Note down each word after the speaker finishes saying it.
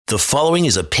The following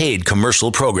is a paid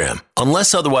commercial program.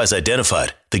 Unless otherwise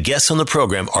identified, the guests on the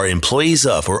program are employees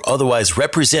of or otherwise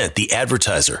represent the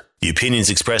advertiser. The opinions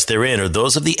expressed therein are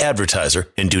those of the advertiser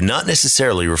and do not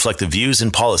necessarily reflect the views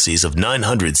and policies of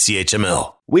 900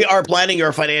 CHML. We are planning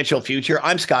your financial future.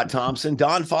 I'm Scott Thompson.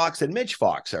 Don Fox and Mitch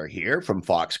Fox are here from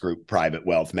Fox Group Private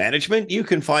Wealth Management. You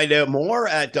can find out more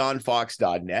at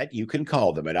donfox.net. You can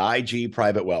call them at IG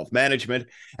Private Wealth Management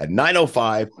at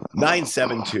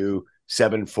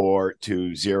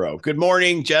 905-972-7420. Good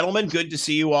morning, gentlemen. Good to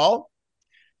see you all.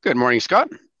 Good morning, Scott.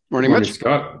 Morning, Mitch.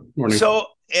 Scott. Morning. So,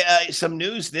 some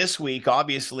news this week,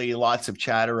 obviously lots of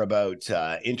chatter about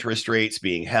interest rates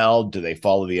being held. Do they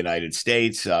follow the United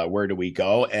States? Where do we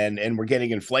go? And we're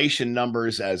getting inflation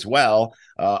numbers as well.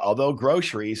 Although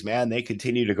groceries, man, they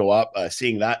continue to go up,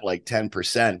 seeing that like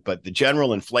 10%, but the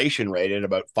general inflation rate at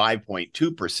about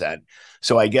 5.2%.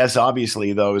 So I guess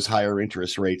obviously those higher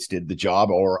interest rates did the job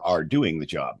or are doing the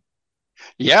job.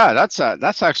 Yeah, that's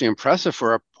actually impressive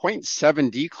for a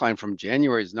 0.7 decline from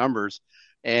January's numbers.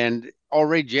 And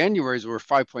already January's were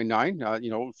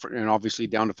 5.9, and obviously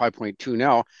down to 5.2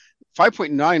 now.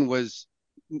 5.9 was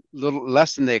a little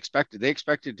less than they expected. They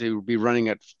expected to be running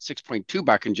at 6.2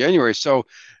 back in January. So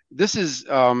this is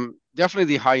definitely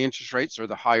the high interest rates or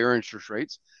the higher interest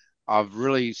rates have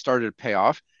really started to pay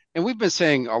off. And we've been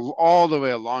saying all the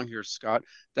way along here, Scott,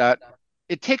 that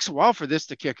it takes a while for this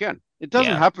to kick in. It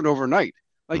doesn't happen overnight.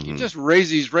 Like you just raise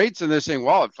these rates and they're saying,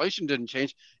 well, inflation didn't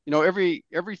change.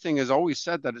 Everything has always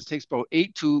said that it takes about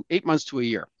 8 months to a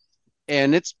year.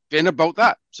 And it's been about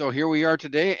that. So here we are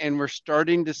today, and we're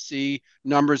starting to see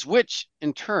numbers, which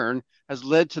in turn has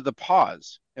led to the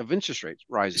pause of interest rates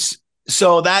rising.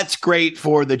 So that's great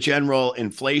for the general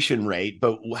inflation rate,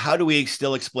 but how do we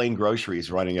still explain groceries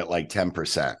running at like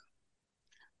 10%?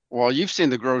 Well, you've seen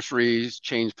the groceries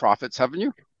change profits, haven't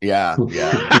you? Yeah.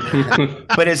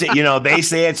 But is it, they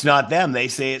say it's not them. They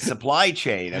say it's supply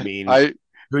chain. I mean,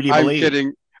 who do you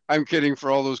believe? I'm kidding for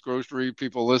all those grocery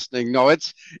people listening. No,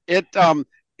 it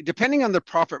depending on the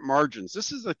profit margins.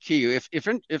 This is the key. If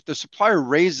the supplier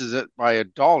raises it by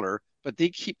 $1, but they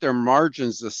keep their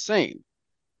margins the same,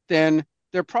 then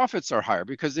their profits are higher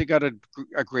because they got a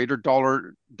greater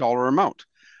dollar amount.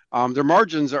 Their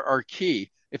margins are key.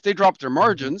 If they drop their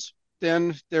margins,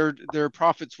 then their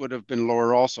profits would have been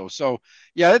lower also. So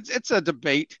yeah, it's a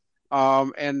debate.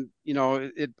 I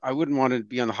wouldn't want to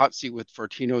be on the hot seat with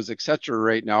Fortinos, et cetera,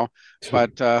 right now.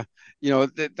 But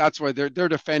that's why they're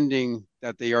defending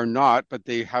that they are not, but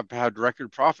they have had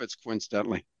record profits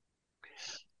coincidentally.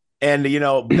 And,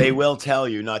 they will tell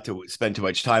you not to spend too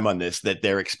much time on this, that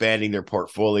they're expanding their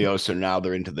portfolio. So now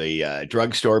they're into the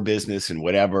drugstore business and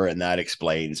whatever. And that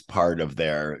explains part of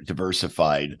their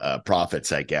diversified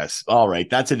profits, I guess. All right.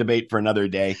 That's a debate for another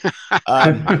day.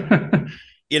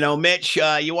 Mitch,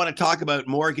 you want to talk about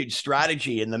mortgage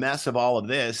strategy and the mess of all of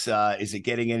this. Is it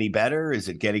getting any better? Is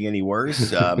it getting any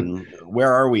worse?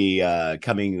 Where are we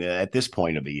coming at this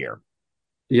point of the year?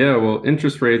 Yeah, well,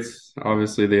 interest rates,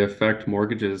 obviously, they affect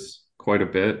mortgages quite a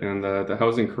bit. And the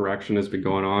housing correction has been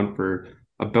going on for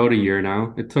about a year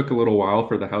now. It took a little while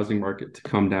for the housing market to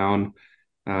come down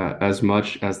as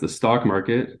much as the stock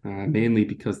market, mainly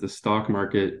because the stock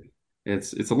market,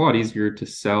 it's a lot easier to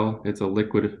sell. It's a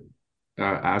liquid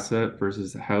asset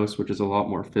versus the house, which is a lot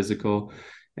more physical.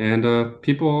 And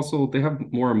people also, they have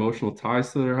more emotional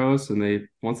ties to their house. And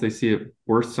once they see it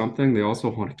worth something, they also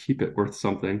want to keep it worth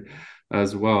something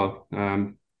as well,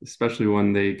 especially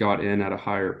when they got in at a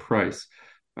higher price.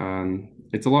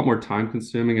 It's a lot more time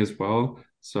consuming as well.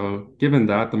 So given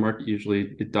that, the market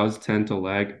it does tend to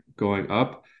lag going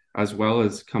up as well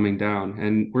as coming down.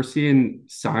 And we're seeing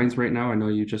signs right now. I know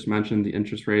you just mentioned the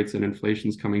interest rates and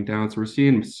inflation's coming down. So we're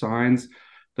seeing signs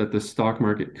that the stock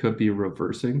market could be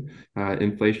reversing.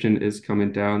 Inflation is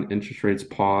coming down, interest rates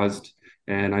paused.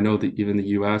 And I know that even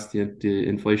the US, the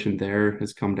inflation there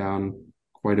has come down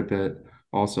quite a bit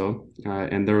also,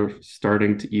 and they're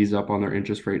starting to ease up on their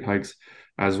interest rate hikes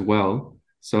as well.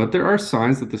 So there are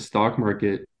signs that the stock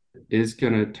market is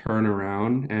going to turn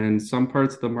around, and some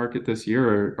parts of the market this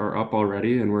year are up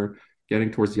already, and we're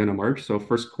getting towards the end of March. So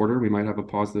first quarter, we might have a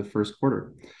positive first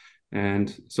quarter.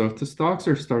 And so if the stocks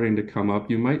are starting to come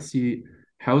up, you might see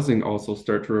housing also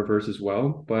start to reverse as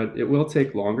well, but it will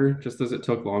take longer, just as it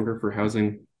took longer for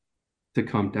housing to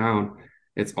come down.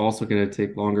 It's also going to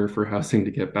take longer for housing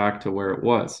to get back to where it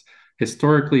was.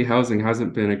 Historically, housing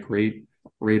hasn't been a great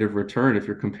rate of return if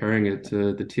you're comparing it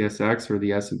to the TSX or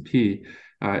the S&P.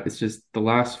 It's just the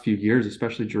last few years,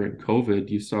 especially during COVID,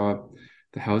 you saw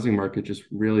the housing market just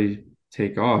really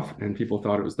take off, and people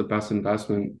thought it was the best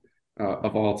investment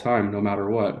of all time, no matter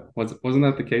what. Wasn't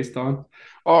that the case, Don?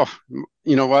 Oh,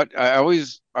 you know what? I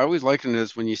always liken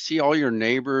this when you see all your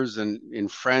neighbors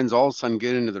and friends all of a sudden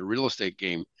get into the real estate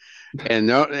game,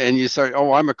 and you say,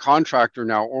 "Oh, I'm a contractor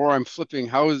now, or I'm flipping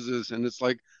houses," and it's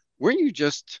like, weren't you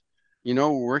just,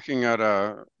 working at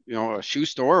a shoe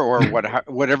store or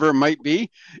whatever it might be?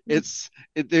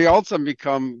 They all of a sudden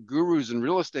become gurus in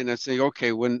real estate, and I say,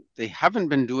 okay, when they haven't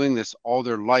been doing this all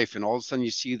their life, and all of a sudden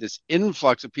you see this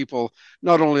influx of people,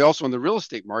 not only also in the real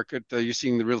estate market, you're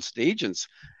seeing the real estate agents,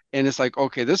 and it's like,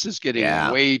 okay, this is getting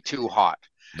Yeah. way too hot.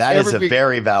 That is a Every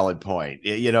very valid point.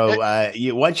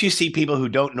 Once you see people who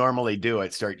don't normally do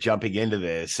it start jumping into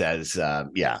this as,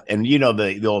 yeah, and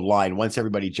the old line: once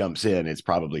everybody jumps in, it's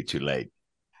probably too late.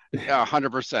 Yeah,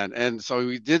 100%. And so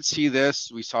we did see this.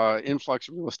 We saw influx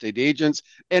of real estate agents,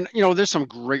 and there's some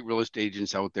great real estate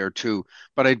agents out there too.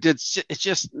 But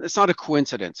it's not a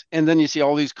coincidence. And then you see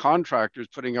all these contractors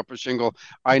putting up a shingle,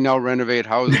 "I now renovate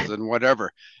houses" and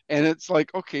whatever. And it's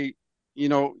like, okay,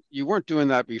 you weren't doing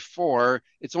that before.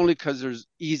 It's only because there's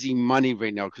easy money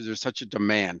right now because there's such a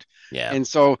demand. Yeah. And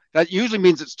so that usually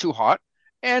means it's too hot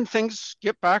and things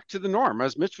get back to the norm.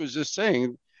 As Mitch was just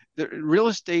saying, the real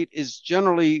estate is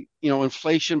generally,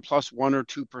 inflation plus 1 or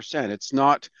 2%. It's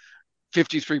not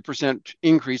 53%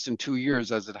 increase in 2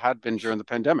 years as it had been during the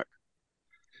pandemic.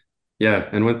 Yeah,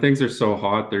 and when things are so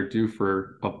hot, they're due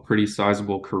for a pretty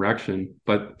sizable correction.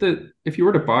 But if you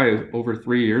were to buy over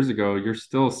 3 years ago, you're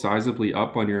still sizably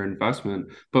up on your investment,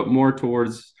 but more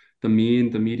towards the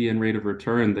median rate of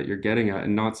return that you're getting at,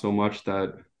 and not so much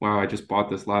that, wow, I just bought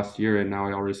this last year and now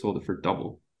I already sold it for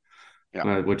double,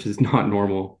 Yeah. which is not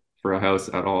normal for a house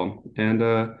at all.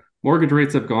 And mortgage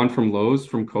rates have gone from lows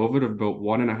from COVID of about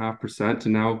 1.5% to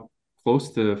now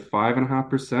close to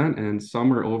 5.5%, and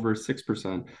some are over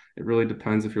 6%. It really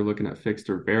depends if you're looking at fixed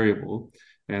or variable.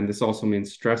 And this also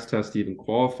means stress tests to even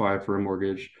qualify for a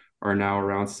mortgage are now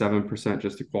around 7%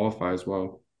 just to qualify as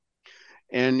well.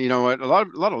 And you know what? A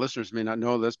lot of listeners may not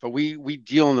know this, but we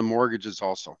deal in the mortgages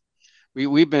also.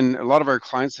 We've been a lot of our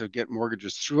clients have get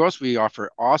mortgages through us. We offer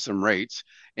awesome rates.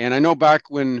 And I know back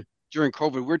when during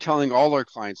COVID, we're telling all our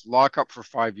clients lock up for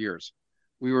 5 years.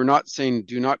 We were not saying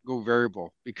do not go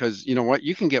variable because you know what?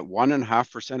 You can get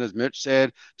 1.5%, as Mitch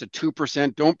said, to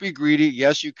 2%. Don't be greedy.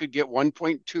 Yes, you could get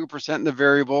 1.2% in the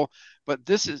variable, but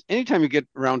this is anytime you get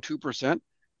around 2%,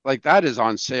 like that is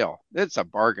on sale. It's a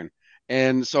bargain.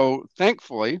 And so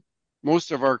thankfully,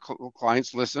 most of our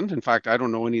clients listened. In fact, I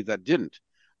don't know any that didn't.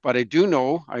 But I do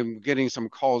know I'm getting some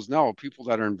calls now, people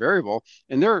that are in variable,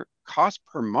 and their cost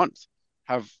per month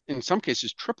have, in some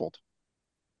cases, tripled.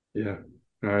 Yeah.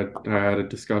 I had a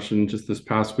discussion just this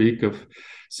past week of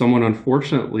someone,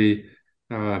 unfortunately,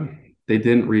 uh, they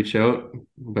didn't reach out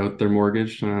about their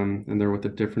mortgage, and they're with a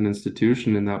different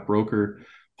institution, and that broker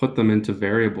put them into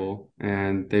variable,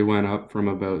 and they went up from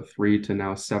about 3 to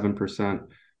now 7%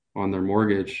 on their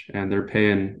mortgage, and they're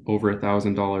paying over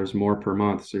 $1,000 more per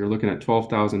month. So you're looking at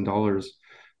 $12,000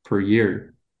 per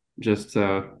year, just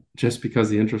because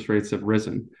the interest rates have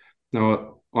risen.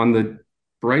 Now, on the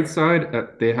bright side,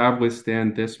 they have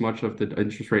withstand this much of the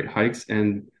interest rate hikes,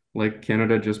 and like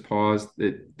Canada just paused,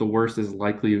 the worst is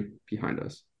likely behind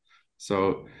us.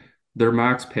 So their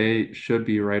max pay should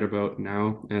be right about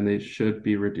now, and they should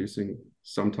be reducing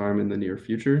sometime in the near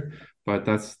future. But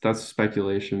that's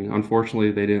speculation.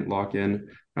 Unfortunately, they didn't lock in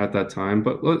at that time.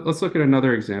 But let's look at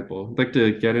another example. I'd like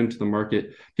to get into the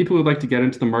market. People would like to get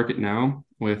into the market now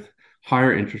with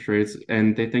higher interest rates,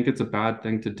 and they think it's a bad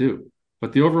thing to do.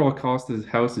 But the overall cost of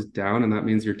the house is down, and that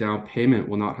means your down payment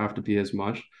will not have to be as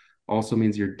much. Also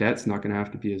means your debt's not going to have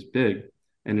to be as big.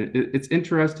 And it's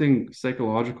interesting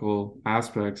psychological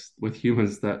aspects with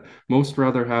humans that most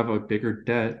rather have a bigger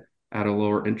debt at a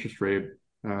lower interest rate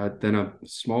than a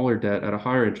smaller debt at a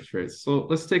higher interest rate. So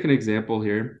let's take an example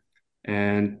here.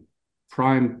 And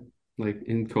prime, like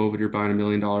in COVID, you're buying $1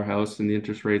 million house, and the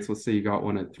interest rates, let's say you got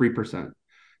one at 3%,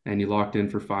 and you locked in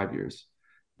for 5 years.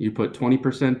 You put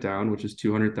 20% down, which is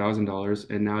 $200,000,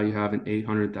 and now you have an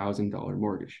 $800,000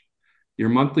 mortgage. Your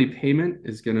monthly payment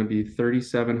is going to be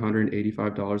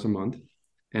 $3,785 a month.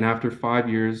 And after 5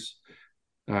 years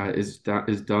is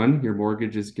done, your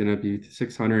mortgage is going to be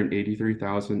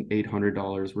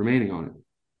 $683,800 remaining on it.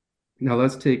 Now,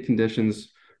 let's take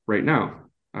conditions right now.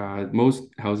 Most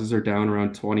houses are down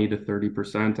around 20 to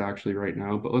 30% actually right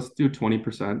now, but let's do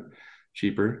 20%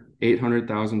 cheaper.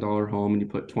 $800,000 home, and you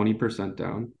put 20%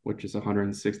 down, which is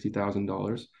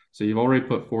 $160,000. So you've already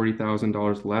put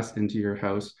 $40,000 less into your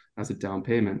house as a down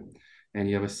payment, and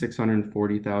you have a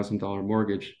 $640,000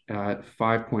 mortgage at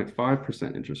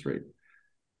 5.5% interest rate.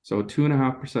 So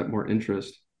 2.5% more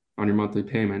interest on your monthly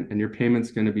payment, and your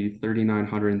payment's going to be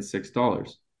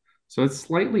 $3,906. So it's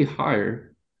slightly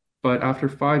higher, but after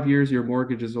 5 years, your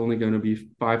mortgage is only going to be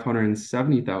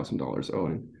 $570,000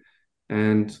 owing.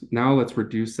 And now let's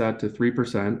reduce that to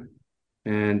 3%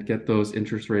 and get those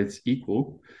interest rates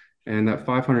equal. And that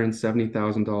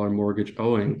 $570,000 mortgage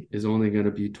owing is only going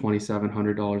to be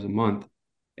 $2,700 a month.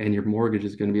 And your mortgage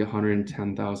is going to be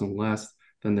 $110,000 less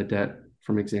than the debt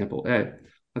from example A.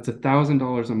 That's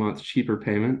 $1,000 a month cheaper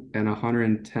payment and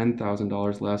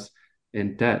 $110,000 less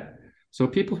in debt. So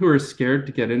people who are scared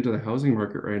to get into the housing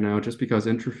market right now just because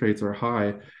interest rates are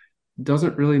high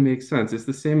doesn't really make sense. It's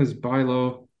the same as buy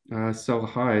low, sell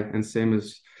high, and same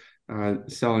as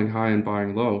selling high and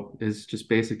buying low is just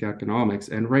basic economics.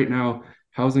 And right now,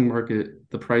 housing market,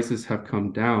 the prices have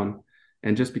come down.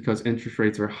 And just because interest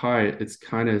rates are high, it's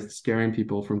kind of scaring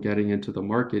people from getting into the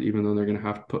market, even though they're going to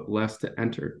have to put less to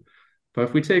enter. But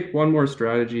if we take one more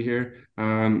strategy here,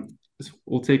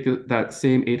 we'll take that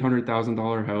same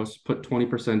 $800,000 house, put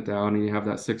 20% down, and you have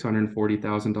that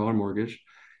 $640,000 mortgage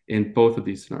in both of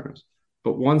these scenarios.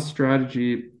 But one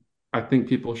strategy I think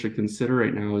people should consider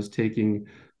right now is taking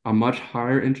a much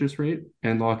higher interest rate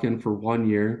and lock in for 1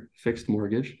 year fixed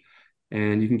mortgage.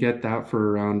 And you can get that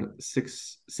for around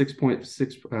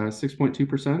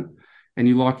 6.2%, and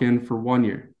you lock in for 1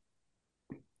 year.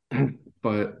 If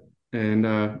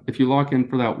you lock in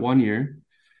for that 1 year,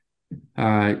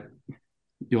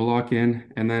 you'll lock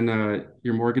in, and then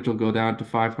your mortgage will go down to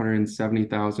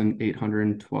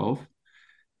 $570,812.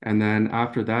 And then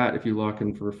after that, if you lock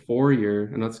in for a 4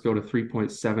 year, and let's go to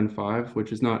 3.75,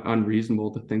 which is not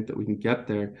unreasonable to think that we can get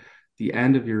there, the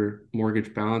end of your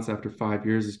mortgage balance after 5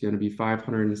 years is going to be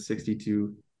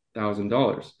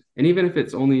 $562,000. And even if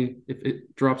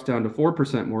it drops down to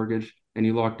 4% mortgage and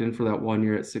you locked in for that 1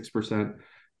 year at 6%,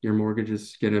 your mortgage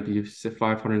is going to be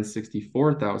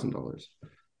 $564,000.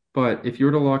 But if you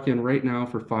were to lock in right now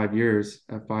for 5 years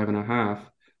at 5.5,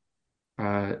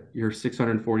 your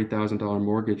 $640,000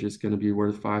 mortgage is going to be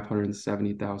worth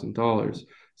 $570,000.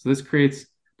 So this creates,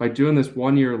 by doing this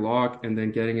 1 year lock and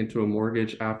then getting into a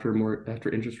mortgage after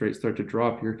interest rates start to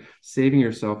drop, you're saving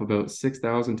yourself about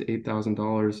 $6,000 to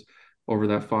 $8,000 over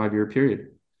that 5 year period.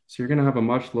 So you're going to have a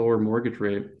much lower mortgage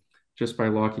rate just by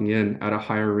locking in at a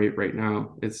higher rate right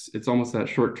now. It's almost that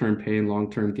short-term pain,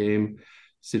 long-term gain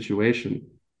situation.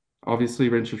 Obviously,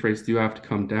 interest rates do have to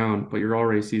come down, but you're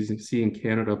already seeing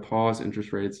Canada pause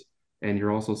interest rates, and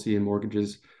you're also seeing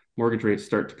mortgage rates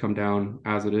start to come down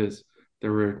as it is.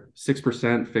 There were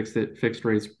 6% fixed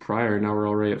rates prior. Now we're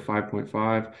already at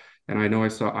 5.5, and I know I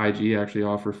saw IG actually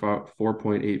offer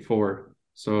 4.84.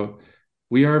 So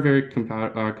we are very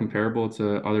comparable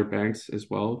to other banks as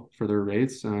well for their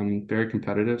rates. Very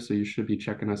competitive, so you should be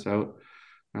checking us out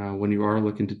when you are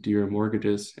looking to do your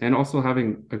mortgages, and also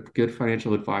having a good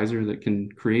financial advisor that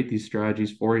can create these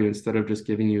strategies for you instead of just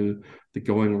giving you the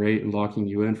going rate and locking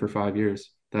you in for 5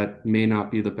 years. That may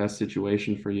not be the best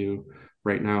situation for you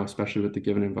right now, especially with the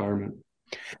given environment.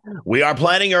 We are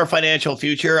planning your financial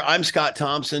future. I'm Scott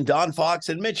Thompson. Don Fox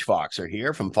and Mitch Fox are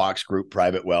here from Fox Group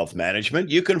Private Wealth Management.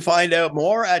 You can find out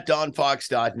more at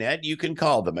donfox.net. You can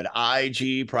call them at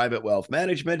IG Private Wealth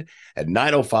Management at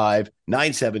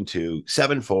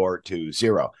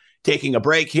 905-972-7420. Taking a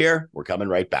break here. We're coming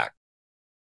right back.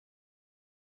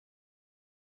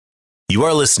 You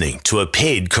are listening to a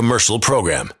paid commercial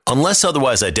program. Unless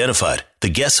otherwise identified, the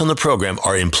guests on the program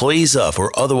are employees of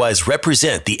or otherwise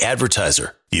represent the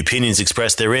advertiser. The opinions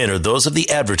expressed therein are those of the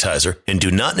advertiser and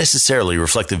do not necessarily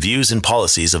reflect the views and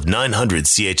policies of 900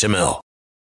 CHML.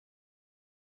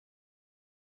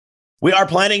 We are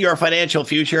planning your financial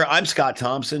future. I'm Scott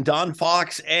Thompson. Don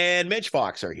Fox and Mitch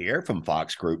Fox are here from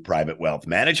Fox Group Private Wealth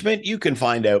Management. You can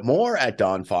find out more at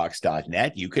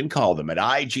donfox.net. You can call them at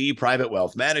IG Private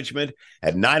Wealth Management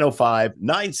at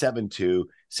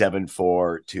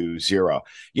 905-972-7420.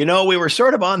 You know, we were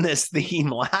sort of on this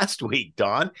theme last week,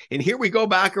 Don, and here we go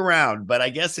back around, but I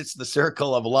guess it's the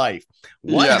circle of life.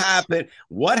 What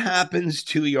happens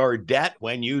to your debt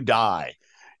when you die?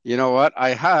 You know what? I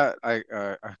had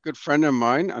a good friend of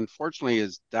mine. Unfortunately,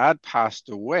 his dad passed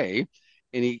away,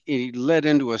 and he led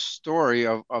into a story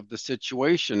of the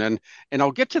situation. And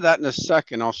I'll get to that in a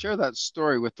second. I'll share that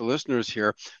story with the listeners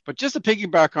here. But just to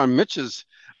piggyback on Mitch's,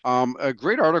 a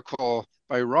great article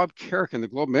by Rob Carrick in the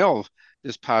Globe Mail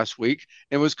this past week.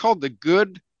 It was called "The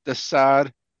Good, the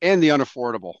Sad, and the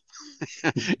Unaffordable,"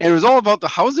 and it was all about the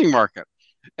housing market.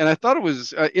 And I thought it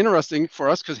was interesting for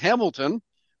us because Hamilton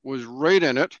was right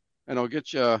in it, and I'll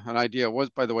get you an idea. It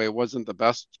was, by the way, it wasn't the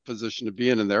best position to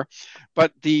be in there,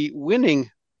 but the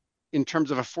winning in terms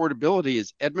of affordability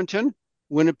is Edmonton,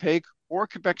 Winnipeg, or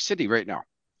Quebec City right now.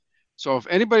 So if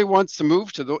anybody wants to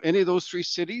move to any of those three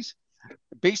cities,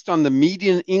 based on the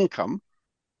median income,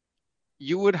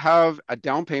 you would have a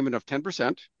down payment of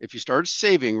 10% if you started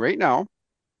saving right now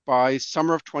by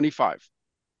summer of 25.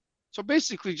 So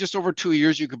basically, just over 2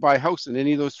 years, you could buy a house in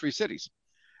any of those three cities.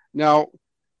 Now,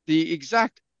 the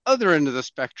exact other end of the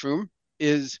spectrum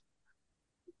is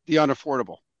the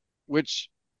unaffordable, which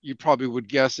you probably would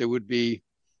guess it would be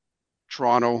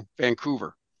Toronto,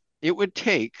 Vancouver. It would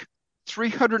take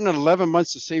 311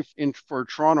 months to save in for a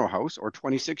Toronto house, or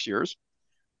 26 years,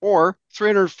 or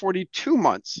 342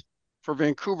 months for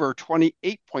Vancouver,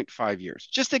 28.5 years,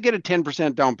 just to get a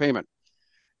 10% down payment.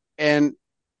 And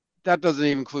that doesn't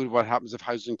even include what happens if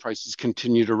housing prices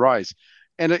continue to rise.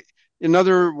 And in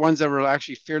other ones that were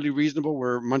actually fairly reasonable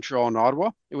were Montreal and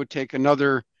Ottawa. It would take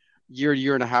another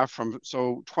year and a half from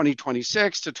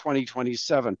 2026 to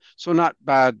 2027. So not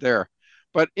bad there.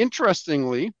 But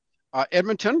interestingly,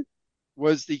 Edmonton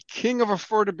was the king of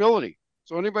affordability.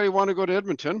 So anybody want to go to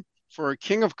Edmonton for a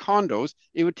king of condos,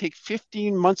 it would take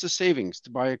 15 months of savings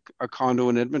to buy a condo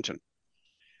in Edmonton.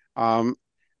 On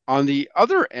the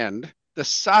other end, the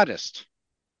saddest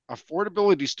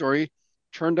affordability story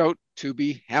turned out to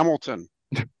be Hamilton.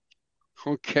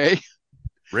 Okay.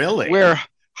 Really? Where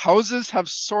houses have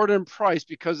soared in price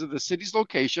because of the city's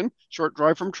location, short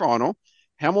drive from Toronto.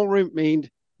 Hamilton remained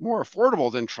more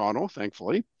affordable than Toronto,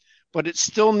 thankfully, but it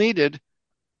still needed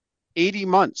 80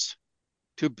 months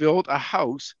to build a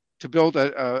house, to build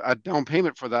a down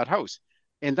payment for that house.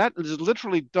 And that is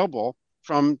literally double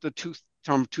from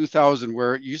 2000,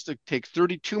 where it used to take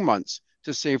 32 months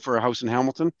to save for a house in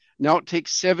Hamilton. Now it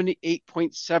takes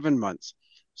 78.7 months.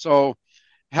 So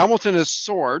Hamilton has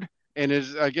soared, and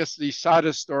is, I guess, the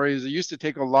saddest story is it used to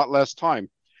take a lot less time.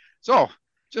 So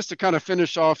just to kind of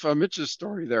finish off Mitch's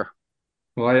story there.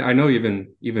 Well, I know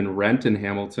even rent in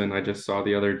Hamilton, I just saw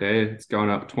the other day, it's gone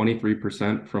up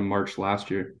 23% from March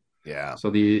last year. Yeah. So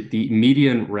the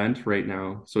median rent right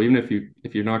now, so even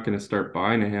if you're not going to start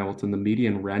buying in Hamilton, the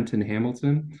median rent in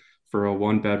Hamilton for a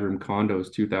one bedroom condo is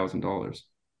 $2,000.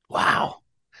 Wow.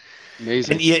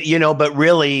 Amazing. And but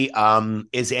really,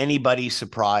 is anybody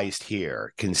surprised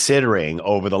here, considering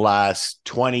over the last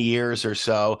 20 years or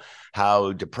so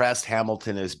how depressed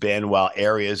Hamilton has been while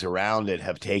areas around it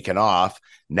have taken off?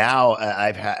 Now,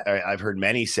 I've heard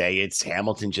many say it's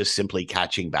Hamilton just simply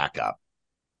catching back up.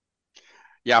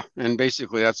 Yeah, and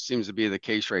basically that seems to be the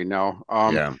case right now.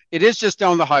 Yeah. It is just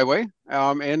down the highway,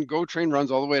 and GO train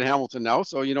runs all the way to Hamilton now.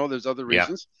 So there's other Yeah.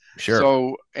 reasons. Sure.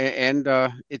 So and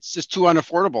it's just too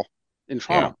unaffordable in Yeah.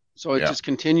 Toronto. So it Yeah. just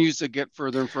continues to get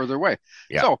further and further away.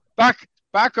 Yeah. So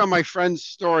back on my friend's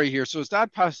story here. So his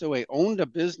dad passed away, owned a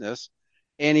business,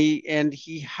 and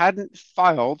he hadn't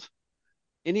filed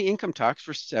any income tax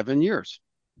for 7 years,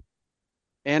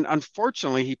 and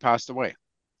unfortunately he passed away.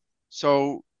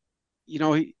 So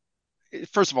he,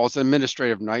 first of all, it's an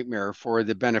administrative nightmare for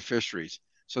the beneficiaries.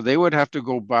 So they would have to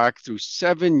go back through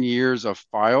 7 years of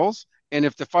files. And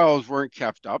if the files weren't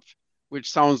kept up, which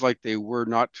sounds like they were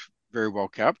not very well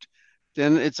kept,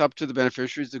 then it's up to the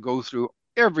beneficiaries to go through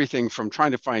everything from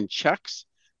trying to find checks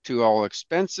to all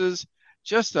expenses.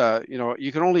 Just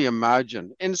you can only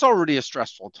imagine, and it's already a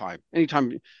stressful time.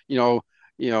 Anytime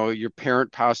your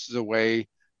parent passes away,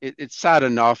 it's sad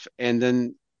enough, and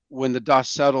then when the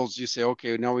dust settles, you say,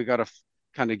 okay, now we got to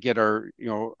kind of get our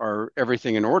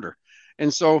everything in order.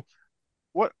 And so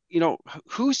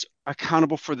who's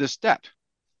accountable for this debt?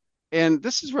 And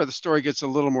this is where the story gets a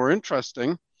little more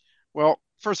interesting. Well,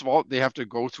 first of all, they have to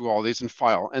go through all these and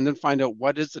file, and then find out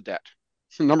what is the debt.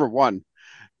 Number one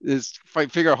is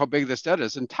figure out how big this debt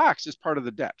is, and tax is part of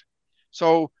the debt.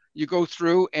 So you go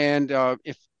through, and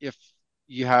if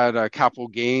you had capital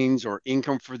gains or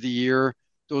income for the year,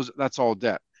 that's all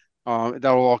debt. That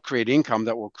will all create income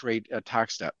that will create a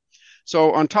tax debt.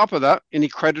 So on top of that, any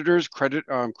creditors, credit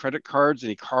cards,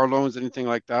 any car loans, anything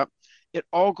like that, it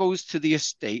all goes to the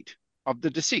estate of the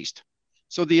deceased.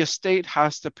 So the estate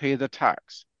has to pay the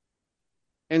tax.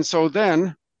 And so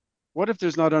then, what if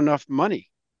there's not enough money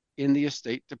in the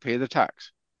estate to pay the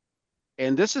tax?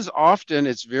 And this is often,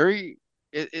 it's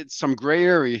some gray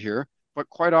area here, but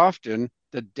quite often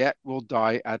the debt will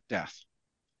die at death.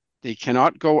 They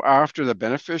cannot go after the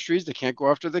beneficiaries. They can't go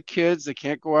after the kids. They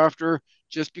can't go after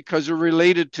just because you're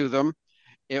related to them.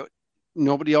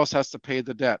 Nobody else has to pay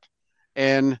the debt.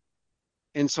 And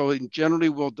so it generally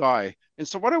will die. And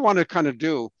so what I want to kind of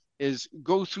do is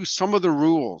go through some of the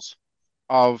rules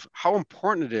of how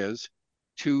important it is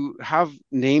to have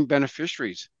named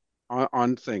beneficiaries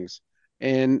on things,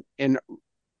 and in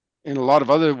a lot of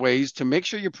other ways to make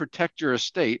sure you protect your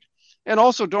estate, and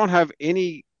also don't have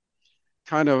any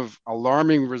kind of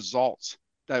alarming results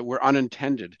that were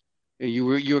unintended.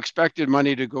 You expected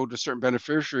money to go to certain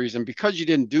beneficiaries, and because you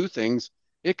didn't do things,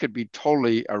 it could be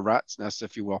totally a rat's nest,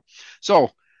 if you will. So,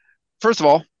 first of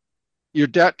all, your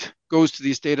debt goes to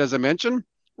the estate, as I mentioned,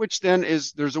 which then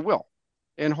is there's a will.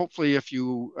 And hopefully, if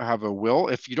you have a will,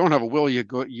 if you don't have a will,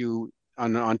 you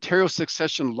on the Ontario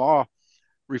Succession Law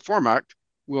Reform Act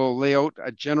will lay out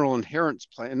a general inheritance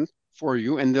plan for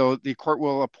you, and the court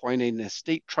will appoint an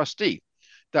estate trustee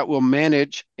that will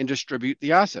manage and distribute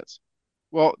the assets.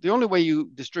 Well, the only way you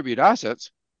distribute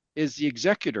assets is the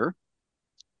executor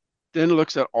then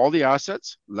looks at all the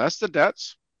assets, less the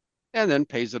debts, and then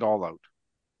pays it all out.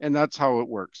 And that's how it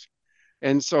works.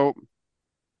 And so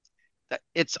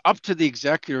it's up to the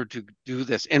executor to do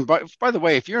this. And by the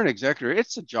way, if you're an executor,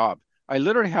 it's a job. I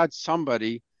literally had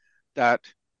somebody that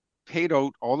paid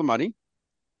out all the money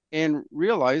and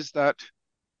realized that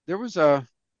there was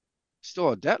still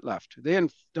a debt left. They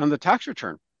hadn't done the tax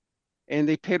return and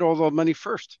they paid all the money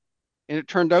first. And it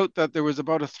turned out that there was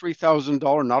about a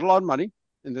 $3,000, not a lot of money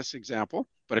in this example,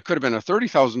 but it could have been a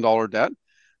 $30,000 debt.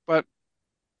 But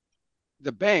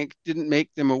the bank didn't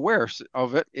make them aware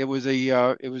of it.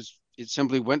 It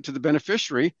simply went to the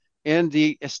beneficiary and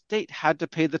the estate had to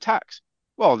pay the tax.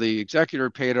 Well, the executor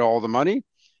paid all the money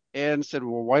and said,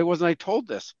 well, why wasn't I told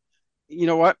this? You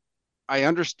know what? I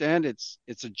understand it's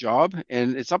a job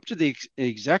and it's up to the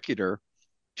executor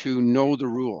to know the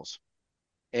rules.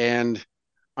 And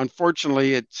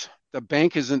unfortunately, the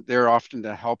bank isn't there often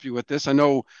to help you with this. I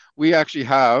know we actually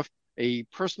have a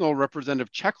personal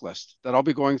representative checklist that I'll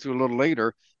be going through a little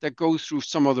later that goes through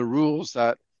some of the rules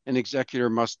that an executor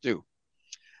must do.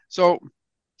 So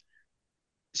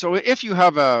if you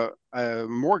have a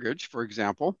mortgage, for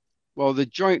example, well, the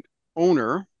joint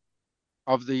owner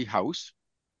of the house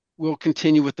will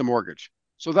continue with the mortgage.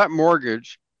 So that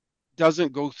mortgage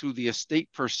doesn't go through the estate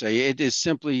per se. It is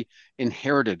simply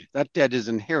inherited. That debt is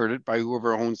inherited by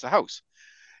whoever owns the house.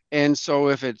 And so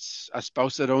if it's a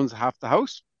spouse that owns half the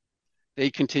house,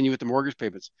 they continue with the mortgage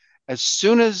payments. As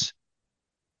soon as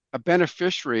a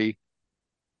beneficiary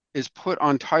is put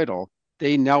on title,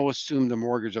 they now assume the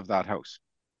mortgage of that house.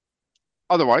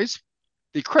 Otherwise,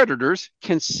 the creditors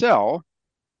can sell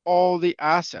all the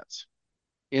assets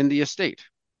in the estate.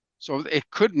 So it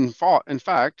could, in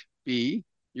fact, be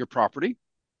your property.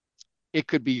 It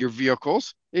could be your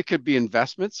vehicles. It could be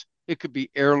investments. It could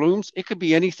be heirlooms. It could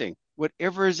be anything.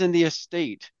 Whatever is in the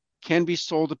estate can be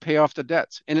sold to pay off the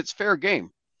debts. And it's fair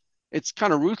game. It's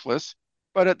kind of ruthless,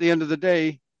 but at the end of the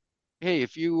day, hey,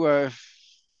 if you were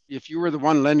the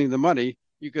one lending the money,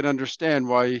 you could understand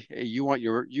why you want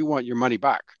your money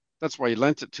back. That's why you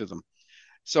lent it to them.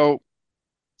 So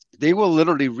they will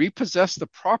literally repossess the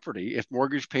property if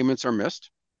mortgage payments are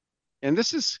missed. And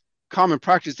this is common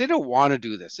practice. They don't want to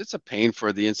do this. It's a pain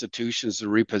for the institutions to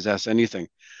repossess anything.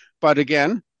 But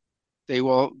again, they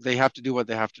have to do what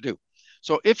they have to do.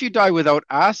 So if you die without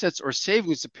assets or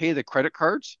savings to pay the credit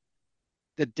cards,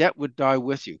 the debt would die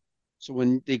with you. So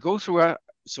when they go through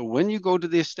when you go to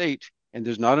the estate and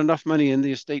there's not enough money in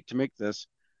the estate to make this,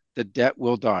 the debt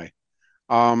will die.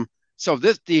 So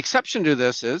the exception to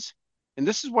this is, and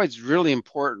this is why it's really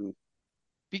important,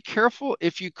 be careful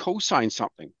if you co-sign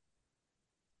something.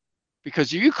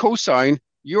 Because if you co-sign,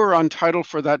 you're entitled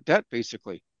for that debt,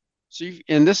 basically.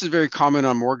 And this is very common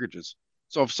on mortgages.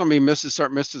 So if somebody misses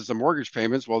the mortgage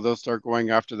payments, well, they'll start going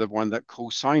after the one that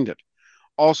co-signed it.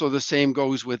 Also, the same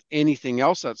goes with anything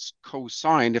else that's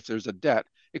co-signed. If there's a debt,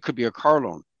 it could be a car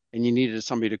loan, and you needed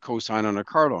somebody to co-sign on a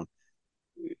car loan.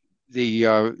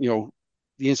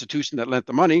 The institution that lent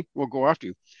the money will go after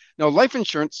you. Now, life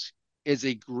insurance is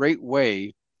a great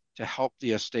way to help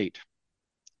the estate.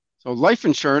 So life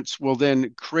insurance will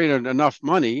then create enough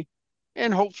money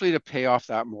and hopefully to pay off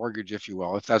that mortgage, if you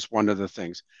will, if that's one of the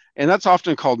things. And that's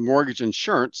often called mortgage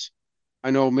insurance.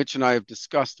 I know Mitch and I have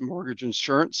discussed mortgage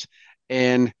insurance,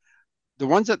 and the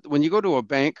ones that when you go to a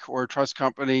bank or a trust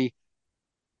company,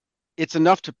 it's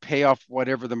enough to pay off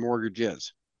whatever the mortgage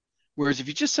is. Whereas if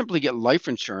you just simply get life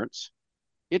insurance,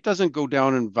 it doesn't go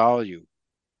down in value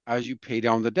as you pay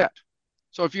down the debt.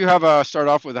 So if you have start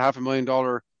off with a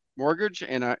 $500,000 mortgage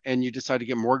and you decide to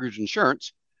get mortgage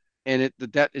insurance, and the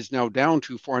debt is now down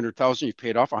to $400,000, you've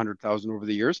paid off $100,000 over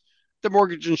the years, the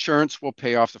mortgage insurance will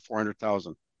pay off the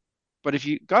 $400,000. But if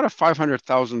you got a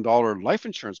 $500,000 life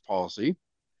insurance policy,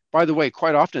 by the way,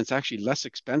 quite often it's actually less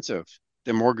expensive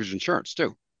than mortgage insurance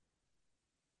too,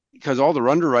 because all their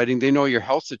underwriting, they know your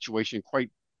health situation quite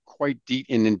deep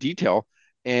in detail,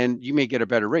 and you may get a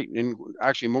better rate. And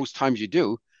actually, most times you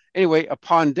do. Anyway,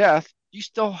 upon death, you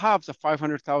still have the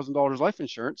 $500,000 life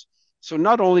insurance. So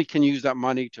not only can you use that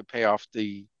money to pay off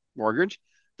the mortgage,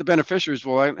 the beneficiaries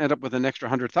will end up with an extra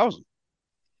 100,000.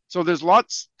 So there's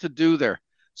lots to do there.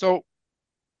 So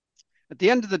at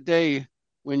the end of the day,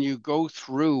 when you go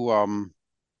through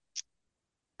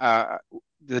uh,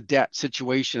 the debt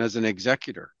situation as an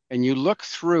executor and you look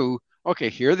through, okay,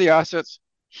 here are the assets,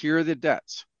 here are the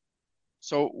debts.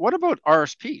 So what about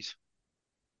RSPs?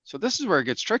 So this is where it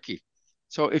gets tricky.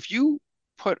 So if you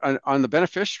put on the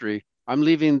beneficiary, I'm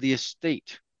leaving the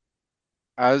estate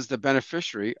as the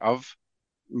beneficiary of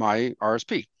my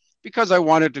RSP because I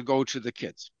wanted to go to the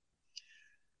kids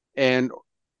and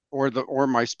or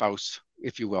my spouse,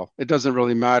 if you will. It doesn't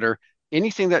really matter.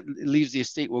 Anything that leaves the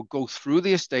estate will go through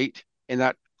the estate, and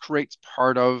that creates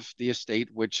part of the estate,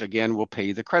 which again will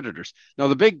pay the creditors. Now,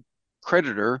 the big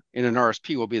creditor in an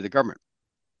RSP will be the government.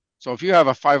 So if you have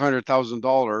a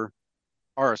 $500,000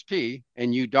 RSP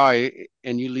and you die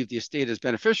and you leave the estate as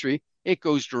beneficiary, it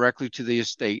goes directly to the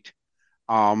estate,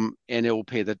 and it will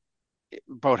pay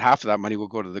about half of that money will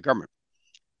go to the government.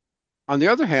 On the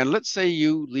other hand, let's say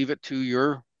you leave it to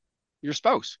your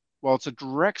spouse. Well, it's a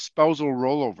direct spousal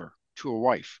rollover to a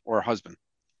wife or a husband.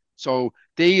 So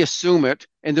they assume it,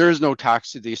 and there is no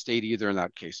tax to the estate either in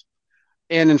that case.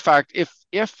 And in fact,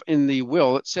 if in the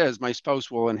will it says my spouse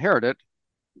will inherit it,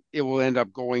 it will end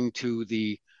up going to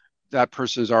that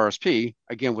person's RSP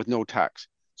again with no tax.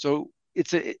 So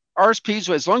it's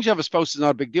RSPs, as long as you have a spouse, is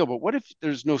not a big deal. But what if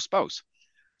there's no spouse?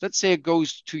 Let's say it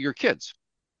goes to your kids.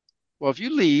 Well, if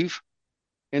you leave,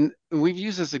 and we've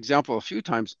used this example a few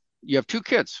times, you have two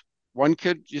kids. One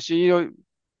kid, he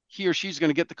or she's going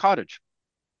to get the cottage.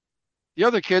 The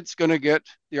other kid's going to get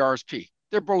the RSP.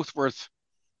 They're both worth,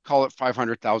 call it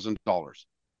 $500,000.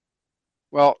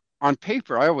 Well, on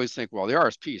paper, I always think, well, the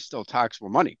RSP is still taxable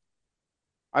money.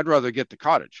 I'd rather get the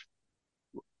cottage.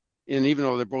 And even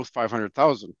though they're both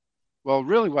 500,000, well,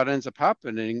 really what ends up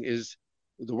happening is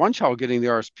the one child getting the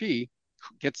RSP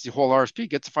gets the whole RSP,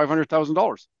 gets the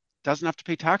 $500,000. Doesn't have to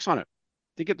pay tax on it.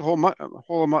 They get the whole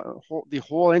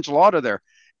enchilada there.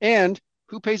 And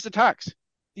who pays the tax?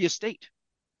 The estate.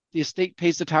 The estate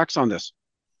pays the tax on this.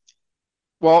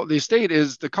 Well, the estate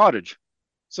is the cottage.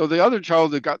 So the other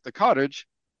child that got the cottage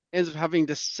ends up having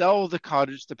to sell the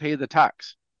cottage to pay the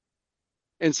tax.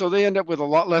 And so they end up with a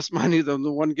lot less money than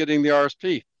the one getting the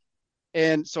RSP.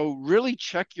 And so really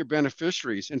check your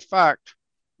beneficiaries. In fact,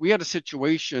 we had a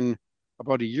situation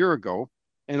about a year ago,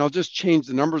 and I'll just change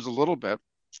the numbers a little bit.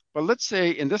 But let's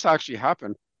say, and this actually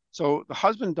happened. So the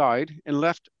husband died and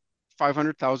left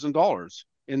 $500,000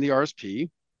 in the RSP,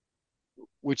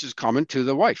 which is common to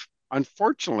the wife.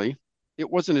 Unfortunately, it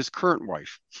wasn't his current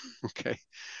wife. Okay.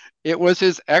 It was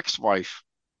his ex-wife.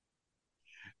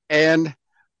 And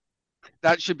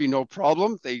that should be no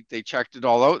problem. They checked it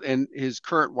all out. And his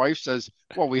current wife says,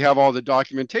 well, we have all the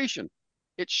documentation.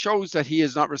 It shows that he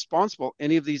is not responsible.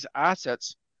 Any of these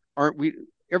assets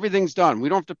everything's done. We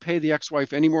don't have to pay the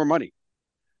ex-wife any more money.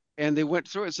 And they went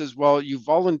through it. It says, well, you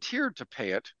volunteered to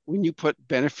pay it when you put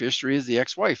beneficiary as the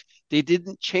ex-wife. They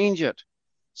didn't change it.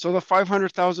 So the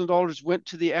 $500,000 went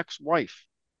to the ex-wife.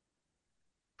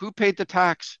 Who paid the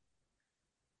tax?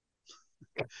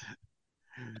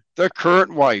 The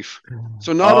current wife.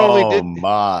 So not only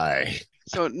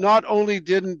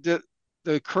didn't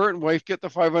the current wife get the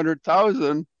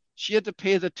 500,000, she had to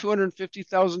pay the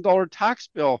 $250,000 tax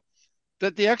bill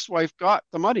that the ex-wife got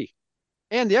the money.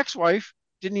 And the ex-wife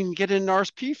didn't even get in an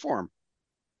RSP form.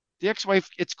 The ex-wife,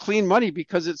 it's clean money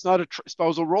because it's not a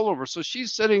spousal rollover. So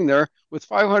she's sitting there with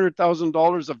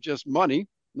 $500,000 of just money,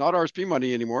 not RSP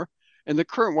money anymore. And the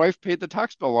current wife paid the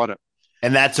tax bill on it.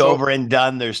 And that's over and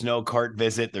done. There's no court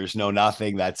visit. There's no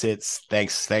nothing. That's it.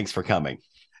 Thanks for coming.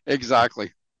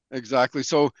 Exactly.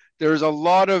 So there's a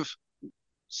lot of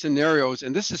scenarios,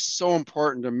 and this is so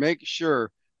important to make sure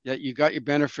that you got your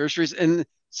beneficiaries. And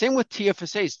same with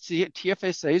TFSAs.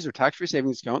 TFSAs or tax-free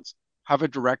savings accounts have a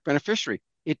direct beneficiary.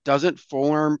 It doesn't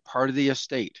form part of the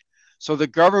estate. So the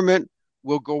government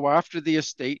will go after the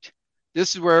estate.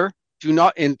 This is where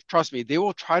and trust me, they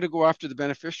will try to go after the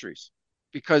beneficiaries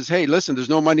because, hey, listen, there's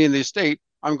no money in the estate.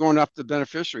 I'm going after the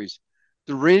beneficiaries.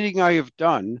 The rating I have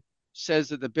done says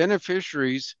that the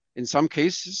beneficiaries, in some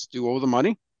cases, do owe the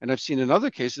money. And I've seen in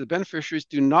other cases, the beneficiaries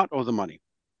do not owe the money.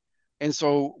 And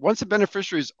so once the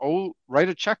beneficiaries write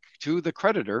a check to the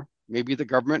creditor, maybe the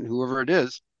government, whoever it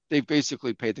is, they've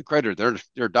basically paid the creditor.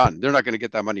 They're done. They're not going to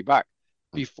get that money back.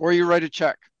 Before you write a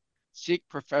check, seek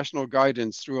professional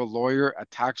guidance through a lawyer, a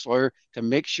tax lawyer, to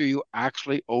make sure you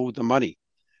actually owe the money,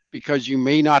 because you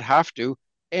may not have to.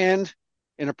 And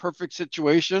in a perfect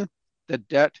situation, the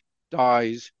debt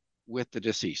dies with the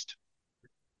deceased.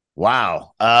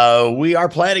 Wow. We are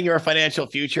planning your financial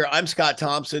future. I'm Scott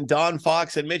Thompson. Don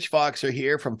Fox and Mitch Fox are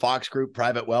here from Fox Group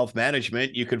Private Wealth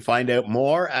Management. You can find out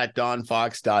more at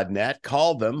donfox.net.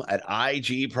 Call them at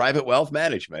IG Private Wealth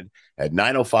Management at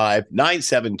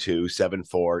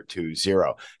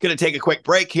 905-972-7420. Going to take a quick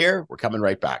break here. We're coming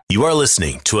right back. You are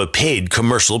listening to a paid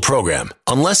commercial program.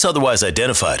 Unless otherwise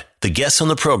identified, the guests on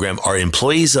the program are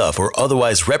employees of or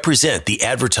otherwise represent the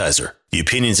advertiser. The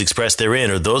opinions expressed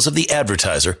therein are those of the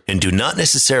advertiser and do not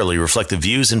necessarily reflect the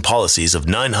views and policies of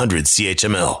 900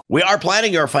 CHML. We are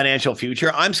planning your financial future.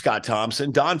 I'm Scott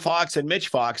Thompson. Don Fox and Mitch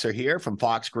Fox are here from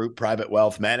Fox Group Private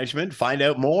Wealth Management. Find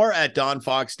out more at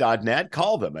donfox.net.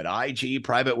 Call them at IG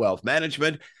Private Wealth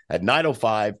Management at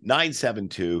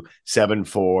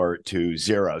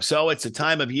 905-972-7420. So it's a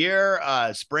time of year.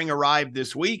 Spring arrived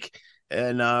this week,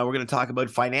 and we're going to talk about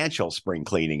financial spring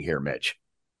cleaning here, Mitch.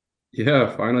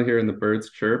 Yeah, finally hearing the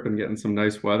birds chirp and getting some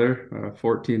nice weather.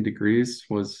 14 degrees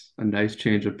was a nice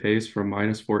change of pace from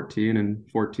minus 14 and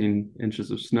 14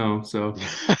 inches of snow. So,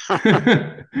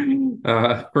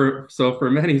 for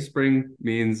many, spring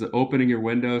means opening your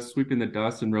windows, sweeping the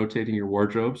dust, and rotating your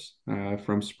wardrobes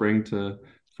from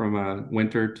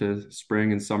winter to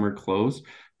spring and summer clothes.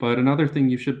 But another thing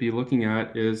you should be looking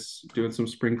at is doing some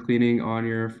spring cleaning on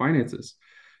your finances.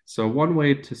 So one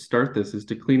way to start this is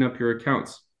to clean up your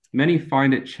accounts. Many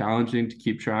find it challenging to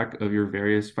keep track of your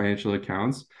various financial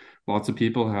accounts. Lots of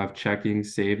people have checking,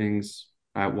 savings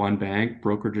at one bank,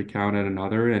 brokerage account at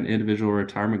another, and individual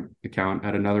retirement account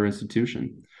at another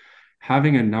institution.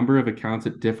 Having a number of accounts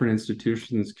at different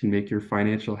institutions can make your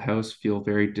financial house feel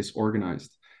very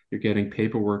disorganized. You're getting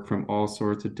paperwork from all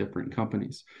sorts of different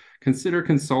companies. Consider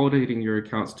consolidating your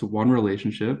accounts to one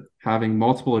relationship. Having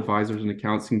multiple advisors and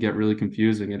accounts can get really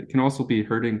confusing, and it can also be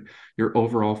hurting your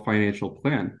overall financial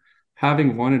plan.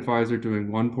 Having one advisor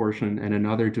doing one portion and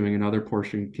another doing another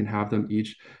portion can have them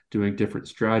each doing different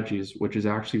strategies, which is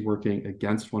actually working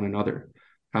against one another.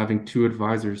 Having two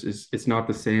advisors it's not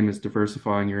the same as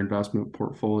diversifying your investment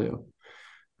portfolio.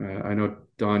 I know,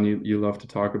 Don, you love to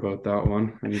talk about that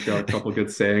one, and you've got a couple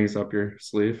good sayings up your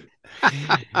sleeve.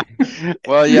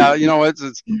 Well, yeah,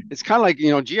 it's kind of like,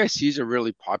 GICs are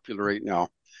really popular right now.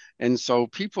 And so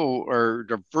people are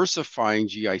diversifying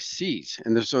GICs,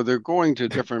 and so they're going to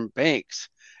different banks.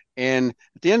 And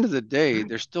at the end of the day,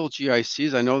 they're still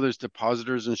GICs. I know there's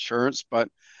depositors insurance, but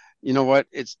you know what?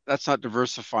 That's not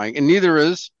diversifying. And neither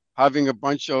is having a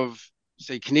bunch of,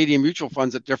 say, Canadian mutual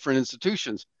funds at different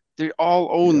institutions. They all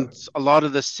own a lot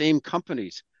of the same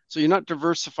companies. So you're not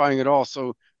diversifying at all.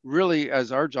 So really,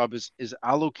 as our job is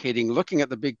allocating, looking at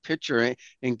the big picture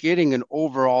and getting an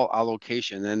overall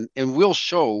allocation. And we'll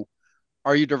show,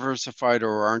 are you diversified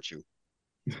or aren't you?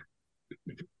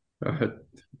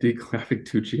 Declaring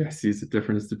two GICs at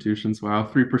different institutions. Wow,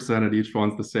 3% at each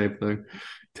one's the same thing.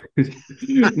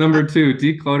 Number two,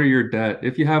 declutter your debt.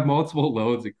 If you have multiple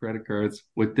loans and credit cards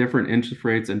with different interest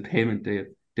rates and payment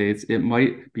dates, it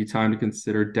might be time to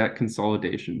consider debt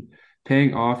consolidation.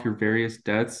 Paying off your various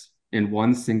debts in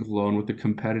one single loan with a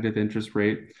competitive interest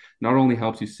rate not only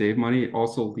helps you save money, it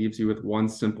also leaves you with one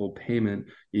simple payment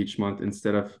each month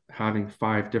instead of having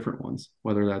 5 different ones,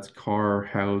 whether that's car,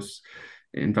 house,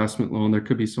 investment loan. There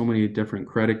could be so many different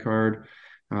credit card.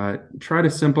 Try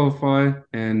to simplify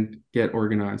and get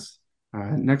organized.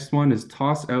 Next one is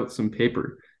toss out some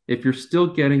paper. If you're still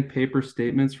getting paper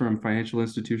statements from financial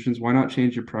institutions, why not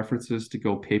change your preferences to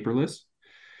go paperless?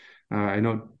 I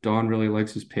know Don really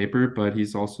likes his paper, but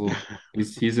he's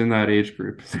in that age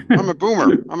group. I'm a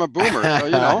boomer, so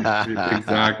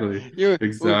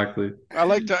Exactly. I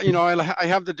like to, I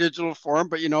have the digital form,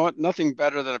 but you know what? Nothing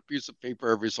better than a piece of paper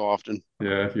every so often.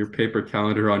 Yeah, your paper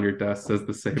calendar on your desk says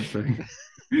the same thing.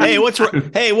 Hey, what's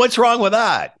wrong with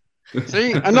that?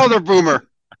 See, another boomer.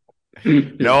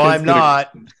 No, I'm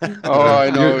not.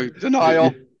 I know.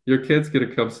 Denial. Your kid's going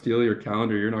to come steal your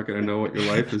calendar. You're not going to know what your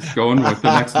life is going with the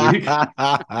next week.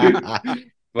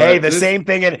 Hey, the same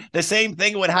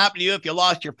thing would happen to you if you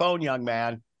lost your phone, young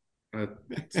man.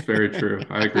 It's very true.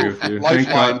 I agree with you.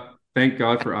 Thank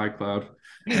God for iCloud.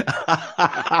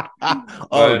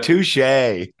 Touche.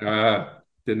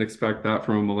 Didn't expect that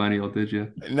from a millennial, did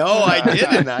you? No,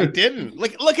 I didn't.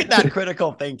 Look at that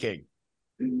critical thinking.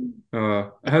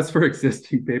 As for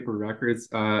existing paper records,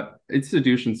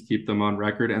 institutions keep them on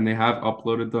record and they have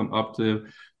uploaded them up to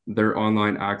their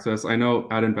online access. I know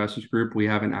at Investors Group, we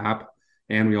have an app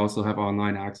and we also have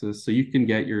online access. So you can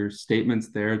get your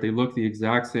statements there. They look the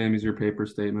exact same as your paper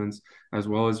statements, as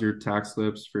well as your tax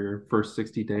slips for your first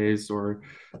 60 days or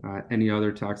any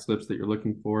other tax slips that you're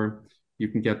looking for. You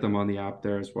can get them on the app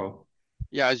there as well.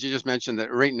 Yeah, as you just mentioned,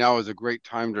 that right now is a great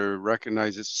time to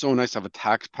recognize it's so nice to have a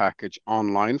tax package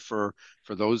online for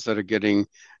those that are getting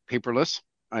paperless,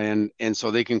 and so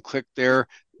they can click there.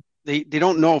 They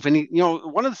don't know if any,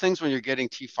 one of the things when you're getting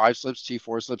T5 slips,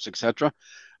 T4 slips, etc.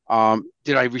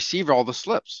 Did I receive all the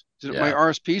slips? Did my Yeah.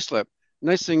 RSP slip?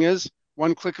 Nice thing is,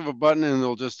 one click of a button and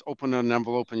they'll just open an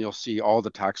envelope and you'll see all the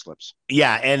tax slips.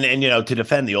 Yeah, and to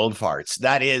defend the old farts,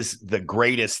 that is the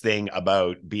greatest thing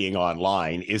about being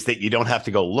online is that you don't have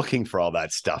to go looking for all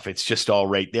that stuff. It's just all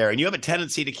right there. And you have a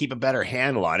tendency to keep a better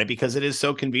handle on it because it is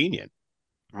so convenient.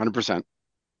 100%.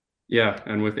 Yeah,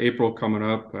 and with April coming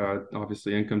up,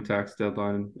 obviously income tax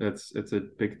deadline, it's a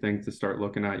big thing to start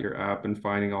looking at your app and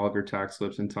finding all of your tax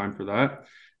slips in time for that.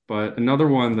 But another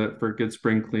one that for good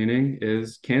spring cleaning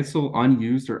is cancel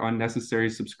unused or unnecessary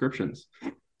subscriptions.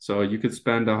 So you could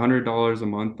spend $100 a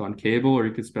month on cable, or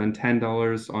you could spend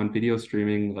 $10 on video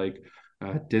streaming like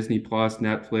Disney Plus,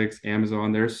 Netflix,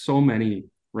 Amazon. There's so many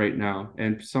right now,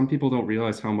 and some people don't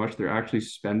realize how much they're actually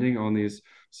spending on these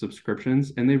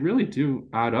subscriptions, and they really do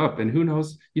add up. And who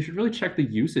knows, you should really check the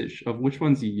usage of which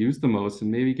ones you use the most and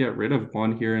maybe get rid of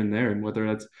one here and there, and whether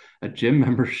that's a gym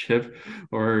membership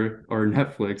or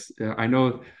Netflix. I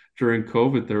know during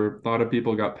COVID there were a lot of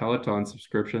people got Peloton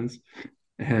subscriptions,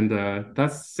 and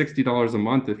that's $60 a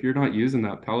month. If you're not using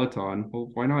that Peloton,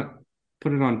 well, why not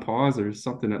put it on pause or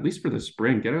something, at least for the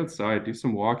spring? Get outside, do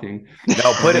some walking.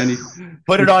 No, And then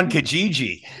put it on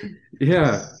Kijiji.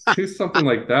 yeah, do something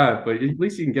like that. But at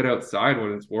least you can get outside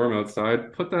when it's warm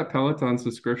outside. Put that Peloton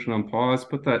subscription on pause.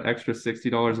 Put that extra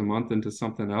 $60 a month into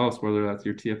something else, whether that's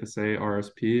your TFSA,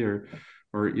 RSP,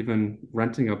 or even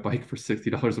renting a bike for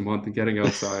 $60 a month and getting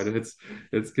outside. It's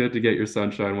good to get your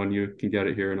sunshine when you can get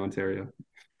it here in Ontario.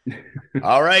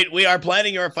 All right, we are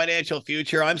planning your financial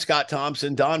future. I'm Scott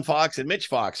Thompson. Don Fox and Mitch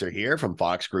Fox are here from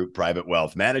Fox Group Private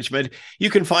Wealth Management. You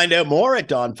can find out more at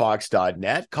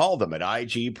donfox.net. Call them at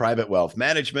IG Private Wealth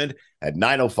Management at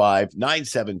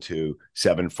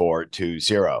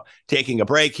 905-972-7420. Taking a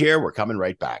break here. We're coming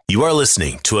right back. You are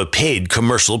listening to a paid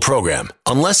commercial program.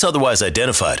 Unless otherwise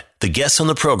identified, the guests on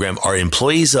the program are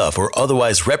employees of or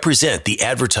otherwise represent the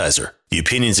advertiser. The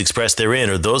opinions expressed therein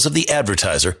are those of the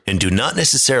advertiser and do not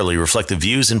necessarily reflect the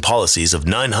views and policies of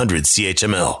 900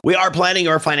 CHML. We are planning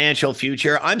your financial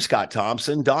future. I'm Scott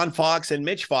Thompson. Don Fox and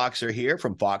Mitch Fox are here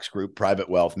from Fox Group Private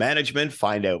Wealth Management.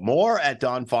 Find out more at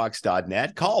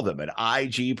donfox.net. Call them at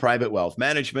IG Private Wealth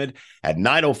Management at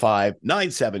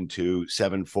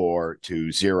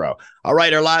 905-972-7420. All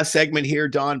right, our last segment here,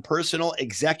 Don, personal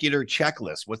executor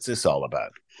checklist. What's this all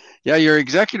about? Yeah, your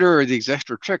executor or the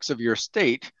executor tricks of your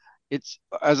estate. It's,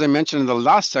 as I mentioned in the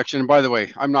last section, and by the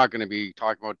way, I'm not going to be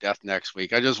talking about death next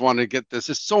week. I just want to get this.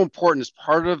 It's so important. It's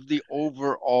part of the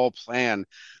overall plan,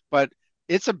 but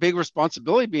it's a big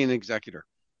responsibility being an executor.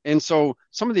 And so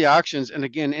some of the actions, and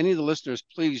again, any of the listeners,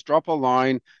 please drop a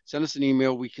line, send us an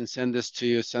email. We can send this to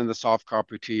you, send the soft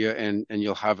copy to you, and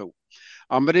you'll have it.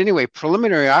 But anyway,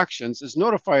 preliminary actions is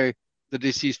notify the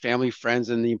deceased family, friends,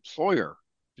 and the employer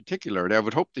particular. I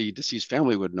would hope the deceased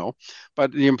family would know,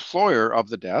 but the employer of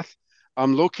the death.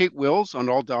 Locate wills on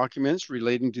all documents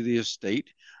relating to the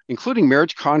estate, including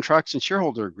marriage contracts and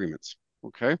shareholder agreements.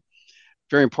 Okay,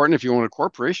 very important if you own a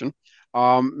corporation.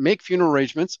 Make funeral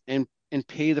arrangements and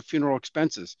pay the funeral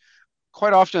expenses.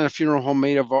 Quite often, a funeral home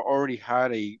may have already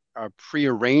had a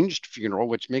pre-arranged funeral,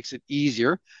 which makes it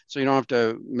easier, so you don't have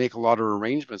to make a lot of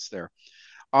arrangements there.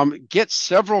 Get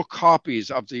several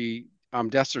copies of the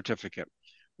death certificate.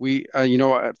 We,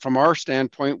 from our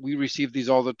standpoint, we receive these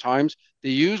all the times. They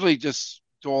usually just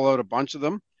dole out a bunch of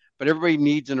them, but everybody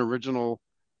needs an original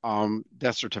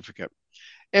death certificate.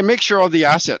 And make sure all the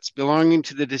assets belonging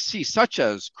to the deceased, such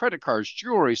as credit cards,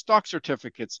 jewelry, stock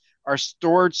certificates, are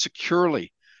stored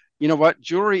securely. You know what?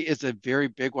 Jewelry is a very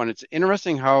big one. It's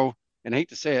interesting how, and I hate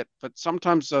to say it, but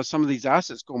sometimes some of these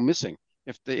assets go missing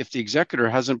if the executor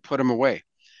hasn't put them away.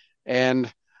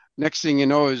 And next thing you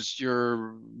know is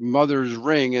your mother's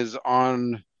ring is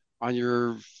on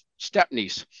your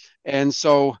stepniece. And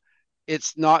so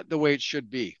it's not the way it should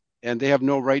be. And they have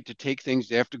no right to take things.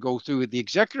 They have to go through. The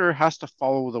executor has to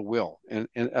follow the will, and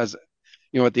as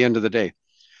you know, at the end of the day.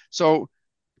 So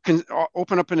can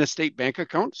open up an estate bank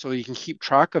account so you can keep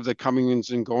track of the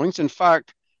comings and goings. In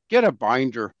fact, get a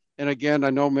binder. And again, I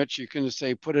know, Mitch, you can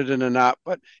say put it in an app,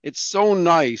 but it's so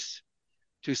nice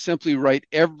to simply write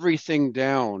everything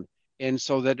down, and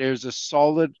so that there's a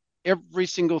solid, every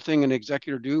single thing an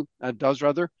executor does,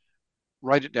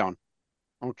 write it down,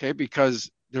 okay? Because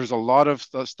there's a lot of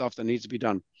stuff that needs to be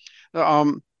done.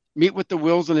 Meet with the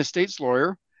wills and estates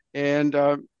lawyer and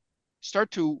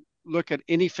start to look at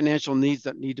any financial needs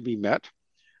that need to be met.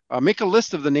 Make a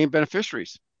list of the named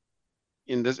beneficiaries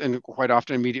in this, and quite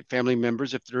often immediate family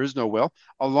members if there is no will,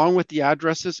 along with the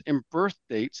addresses and birth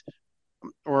dates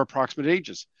or approximate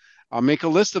ages. Make a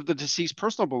list of the deceased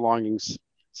personal belongings,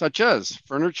 such as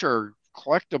furniture,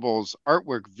 collectibles,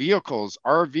 artwork, vehicles,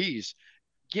 RVs.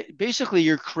 Basically,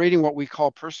 you're creating what we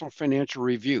call personal financial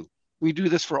review. We do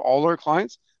this for all our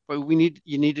clients, but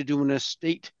you need to do an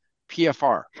estate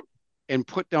PFR and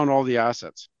put down all the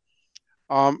assets.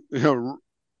 Arrange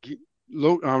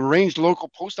local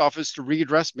post office to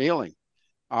readdress mailing.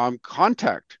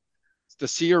 Contact the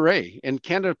CRA and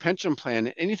Canada Pension Plan,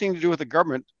 anything to do with the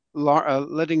government,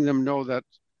 letting them know that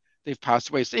they've passed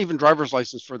away, so even driver's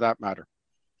license for that matter.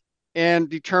 And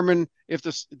determine if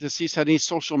the deceased had any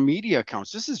social media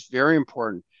accounts. This is very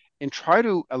important, and try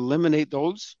to eliminate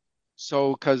those.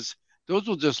 So, because those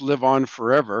will just live on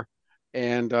forever.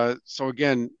 And so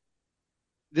again,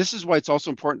 this is why it's also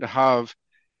important to have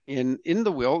in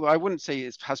the will. I wouldn't say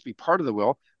it has to be part of the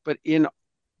will, but in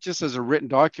just as a written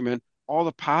document, all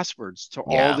the passwords to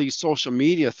all these social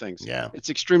media things. Yeah. It's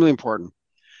extremely important.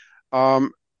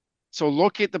 So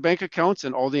locate the bank accounts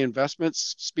and all the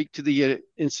investments, speak to the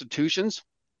institutions,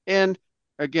 and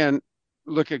again,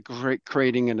 look at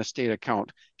creating an estate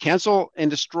account. Cancel and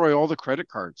destroy all the credit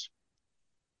cards.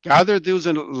 Gather those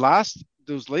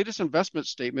latest investment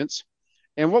statements.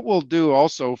 And what we'll do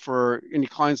also for any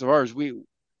clients of ours, we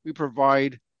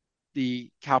provide the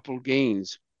capital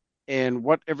gains and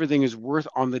what everything is worth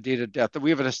on the date of death. That we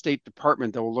have an estate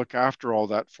department that will look after all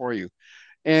that for you.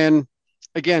 And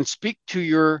again, speak to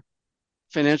your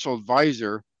financial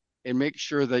advisor and make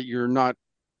sure that you're not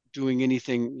doing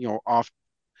anything, off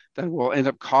that will end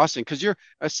up costing, because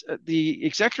the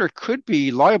executor could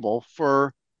be liable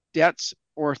for debts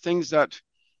or things that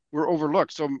were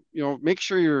overlooked. So, make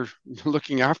sure you're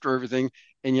looking after everything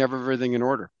and you have everything in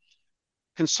order.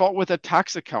 Consult with a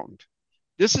tax accountant.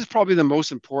 This is probably the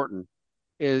most important,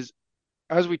 is,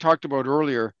 as we talked about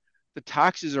earlier, the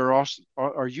taxes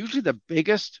are usually the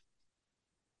biggest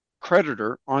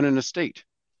creditor on an estate.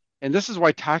 And this is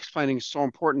why tax planning is so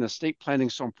important, estate planning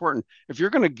is so important. If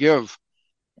you're going to give,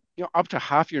 up to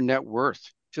half your net worth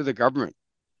to the government,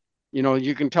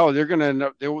 you can tell they're going to end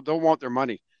up, they'll want their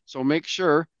money. So make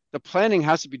sure the planning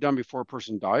has to be done before a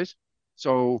person dies.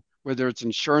 So whether it's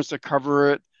insurance to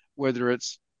cover it, whether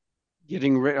it's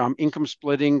getting rid income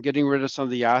splitting, getting rid of some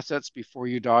of the assets before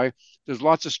you die, there's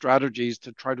lots of strategies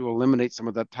to try to eliminate some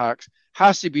of that tax.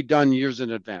 Has to be done years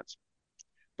in advance.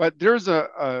 But there's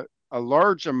a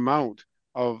large amount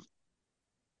of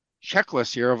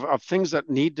checklists here of things that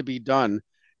need to be done,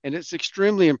 and it's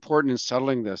extremely important in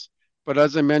settling this. But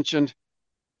as I mentioned,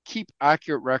 keep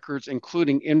accurate records,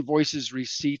 including invoices,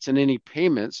 receipts, and any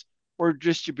payments or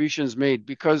distributions made,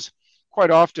 because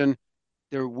quite often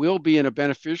there will be a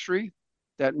beneficiary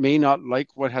that may not like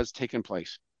what has taken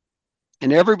place.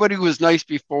 And everybody was nice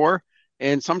before,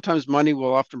 and sometimes money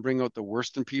will often bring out the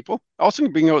worst in people, also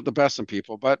bring out the best in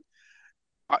people. But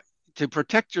to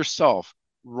protect yourself,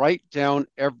 write down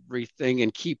everything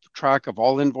and keep track of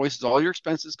all invoices, all your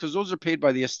expenses, because those are paid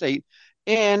by the estate.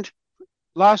 And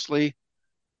lastly,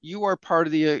 you are part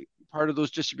of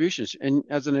those distributions. And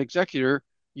as an executor,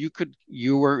 you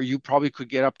probably could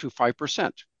get up to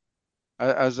 5%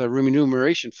 as a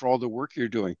remuneration for all the work you're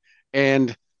doing.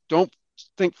 And don't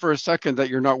think for a second that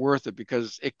you're not worth it,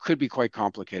 because it could be quite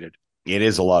complicated. It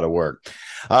is a lot of work.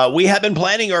 We have been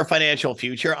planning our financial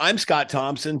future. I'm Scott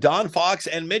Thompson. Don Fox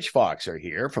and Mitch Fox are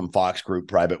here from Fox Group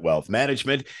Private Wealth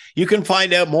Management. You can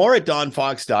find out more at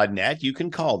donfox.net. You can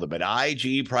call them at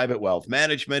IG Private Wealth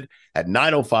Management at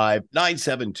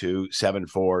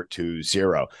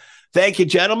 905-972-7420. Thank you,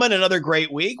 gentlemen. Another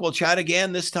great week. We'll chat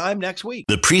again this time next week.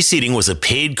 The preceding was a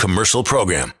paid commercial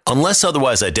program. Unless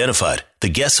otherwise identified, the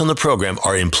guests on the program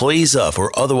are employees of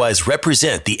or otherwise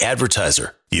represent the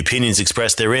advertiser. The opinions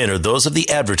expressed therein are those of the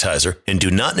advertiser and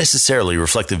do not necessarily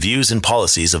reflect the views and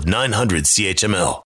policies of 900 CHML.